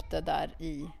jag då köpte där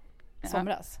i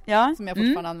somras. Ja. Som jag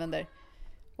fortfarande använder.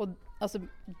 Och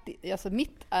alltså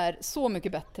mitt är så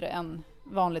mycket bättre än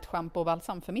vanligt shampoo och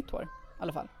balsam för mitt hår i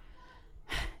alla fall.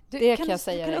 Det kan jag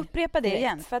säga. Du kan upprepa det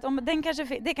igen, för att om den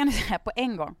kanske det kan du säga på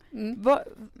en gång.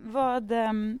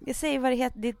 Jag säger vad det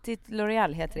heter, ditt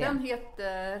L'Oreal heter det. Den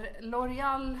heter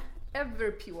L'Oreal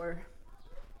Everpure.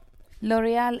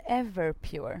 L'Oreal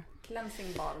Everpure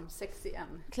Cleansing Balm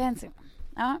 60N. Cleansing.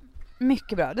 Ja,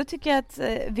 mycket bra. Då tycker jag att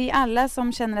vi alla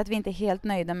som känner att vi inte är helt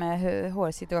nöjda med hur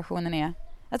hårsituationen är.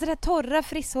 Alltså det här torra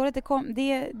frisshåret,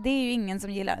 det är ju ingen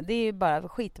som gillar. Det är ju bara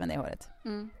skit med det håret.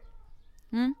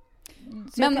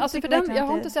 Men alltså för jag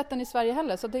har inte sett den i Sverige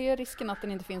heller, så det är risken att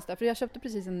den inte finns där. För jag köpte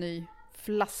precis en ny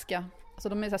flaska. Alltså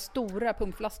de är så här stora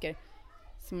pumpflaskor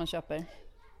som man köper.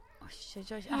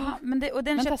 Oj. Aha, men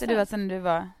den köpte du alltså när du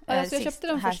var alltså jag köpte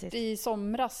den först i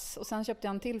somras, och sen köpte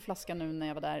jag en till flaska nu när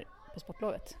jag var där på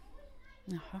sportlovet.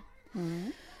 Jaha.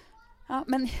 Ja,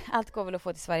 men allt går väl att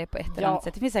få till Sverige på ett eller annat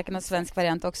sätt. Det finns säkert någon svensk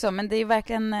variant också, men det är ju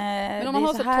verkligen men om man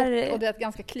har så torrt och det är ett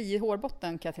ganska kliig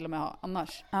hårbotten kan jag till och med ha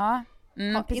annars. Ja.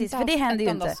 Precis, för det händer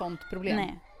ju inte. Sånt problem.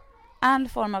 Nej. All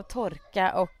form av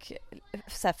torka och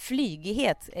så här,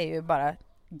 flygighet är ju bara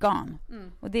gone.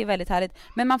 Och det är väldigt härligt.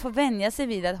 Men man får vänja sig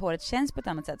vid att håret känns på ett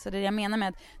annat sätt. Så det jag menar med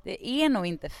att det är nog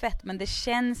inte fett, men det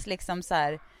känns liksom så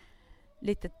här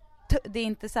lite det är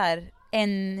inte så här 1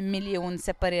 miljon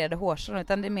separerade hårstrån,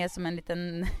 utan det är mer som en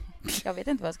liten jag vet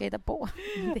inte vad jag ska hitta på.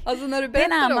 Alltså när du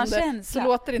berättar om det så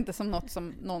låter det inte som något som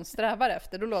någon strävar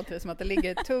efter. Då låter det som att det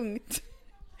ligger tungt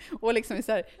och liksom i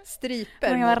så här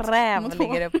striper mot räv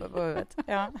ligger uppe på huvudet.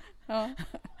 Ja.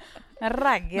 En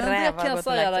raggig räv. Men det kan jag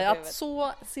säga dig, att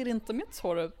så ser inte mitt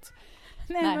hår ut.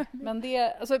 Nej. Men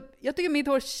det, alltså, jag tycker mitt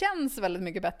hår känns väldigt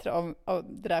mycket bättre av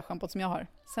det där schampot som jag har.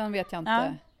 Sen vet jag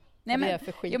inte vad det är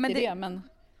för skit i det.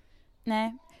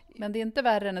 Men det är inte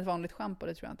värre än ett vanligt schampo,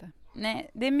 det tror jag inte.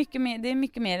 Nej, det är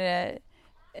mycket mer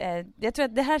jag tror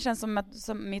att det här känns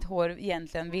som mitt hår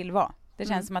egentligen vill vara. Det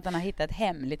känns som att han har hittat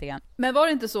hem lite grann. Men var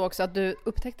det inte så också att du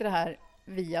upptäckte det här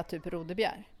via typ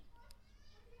rodebjär?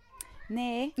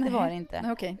 Nej, det var det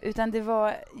inte. Okay. Utan det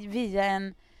var via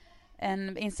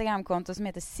en Instagramkonto som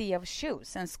heter Sea of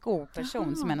Shoes, en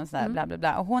skoperson som är någon sån där bla bla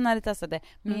bla. Och hon hade testat det.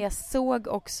 Men jag såg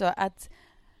också att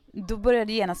då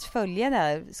började jag genast följa det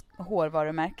här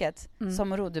hårvarumärket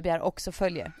som Rodebjer också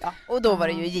följer. Ja, och då var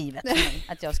det ju givet för mig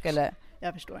att jag skulle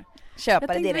jag förstår. Köpa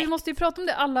det direkt. Vi måste ju prata om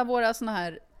det, alla våra såna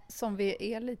här som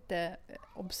vi är lite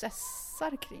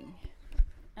obsessar kring.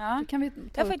 Ja. Det kan vi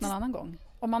ta upp någon annan gång.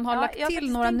 Om man har lagt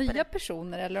till några nya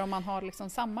personer eller om man har liksom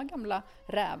samma gamla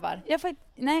rävar. Jag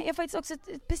har faktiskt också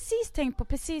precis tänkt på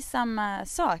precis samma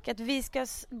sak.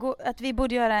 Att vi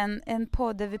borde göra en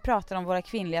podd där vi pratar om våra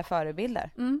kvinnliga förebilder.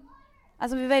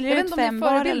 Alltså vi väljer ut 5 var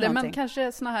förebilder, men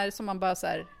kanske såna här som man bara så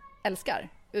här älskar.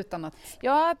 Utan att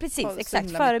ja, precis,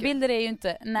 exakt. Förebilder är ju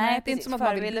inte... Nej, det är inte som att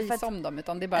man vill bli som dem,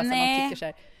 utan det är bara så att man tycker så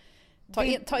här,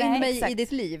 ta in mig exakt. I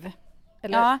ditt liv.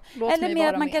 Eller låt eller mig mer vara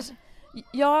att man med. kanske...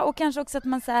 Ja, och kanske också att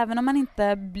man så, även om man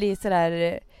inte blir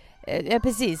sådär... Ja,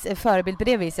 precis, förebild på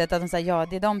det viset. Att de säger, ja,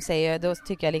 det de säger, då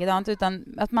tycker jag likadant. Utan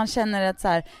att man känner att så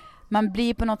här, man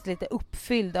blir på något lite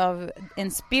uppfylld av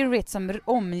en spirit som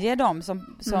omger dem,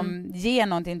 som ger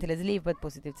någonting till ett liv på ett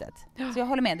positivt sätt. Så jag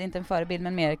håller med, det är inte en förebild,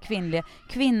 men mer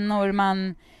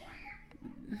kvinnor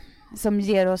som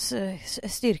ger oss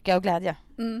styrka och glädje.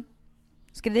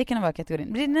 Skulle det kunna vara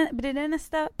kategorin? Blir det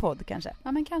nästa podd kanske?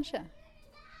 Ja, men kanske.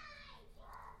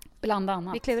 Bland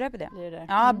annat. Vi klurar på det. Det.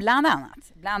 Ja, bland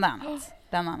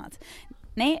annat.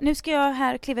 Nej, nu ska jag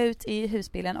här kliva ut i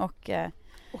husbilen och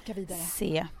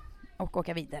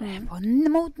åka vidare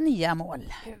mot nya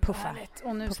mål. Puffa.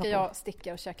 Och nu ska jag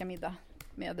sticka och käka middag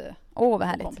med vad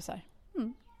härligt. Kompisar.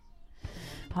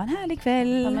 Ha en härlig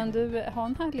kväll. Ja, men du, ha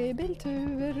en härlig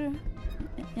biltur.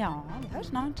 Ja, vi hörs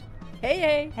snart. Hej,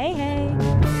 hej. Hej, hej.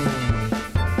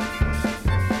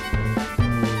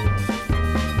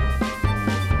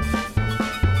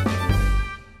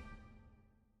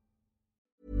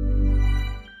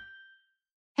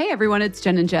 Hey everyone, it's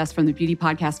Jen and Jess from the beauty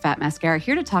podcast Fat Mascara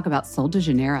here to talk about Sol de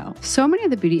Janeiro. So many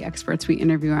of the beauty experts we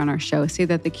interview on our show say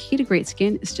that the key to great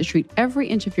skin is to treat every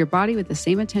inch of your body with the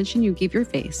same attention you give your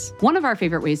face. One of our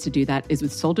favorite ways to do that is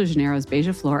with Sol de Janeiro's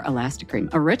Beija Flor Elastic Cream,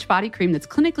 a rich body cream that's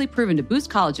clinically proven to boost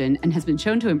collagen and has been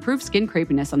shown to improve skin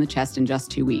crepiness on the chest in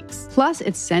just 2 weeks. Plus,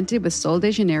 it's scented with Sol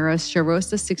de Janeiro's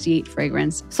Charosta 68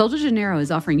 fragrance. Sol de Janeiro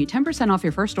is offering you 10% off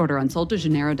your first order on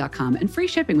soldejaneiro.com and free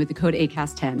shipping with the code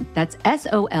ACAST10. That's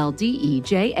SOLDEJANEIRO,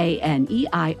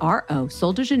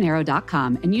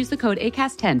 soldejaneiro.com, and use the code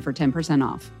ACAST10 for 10%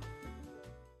 off.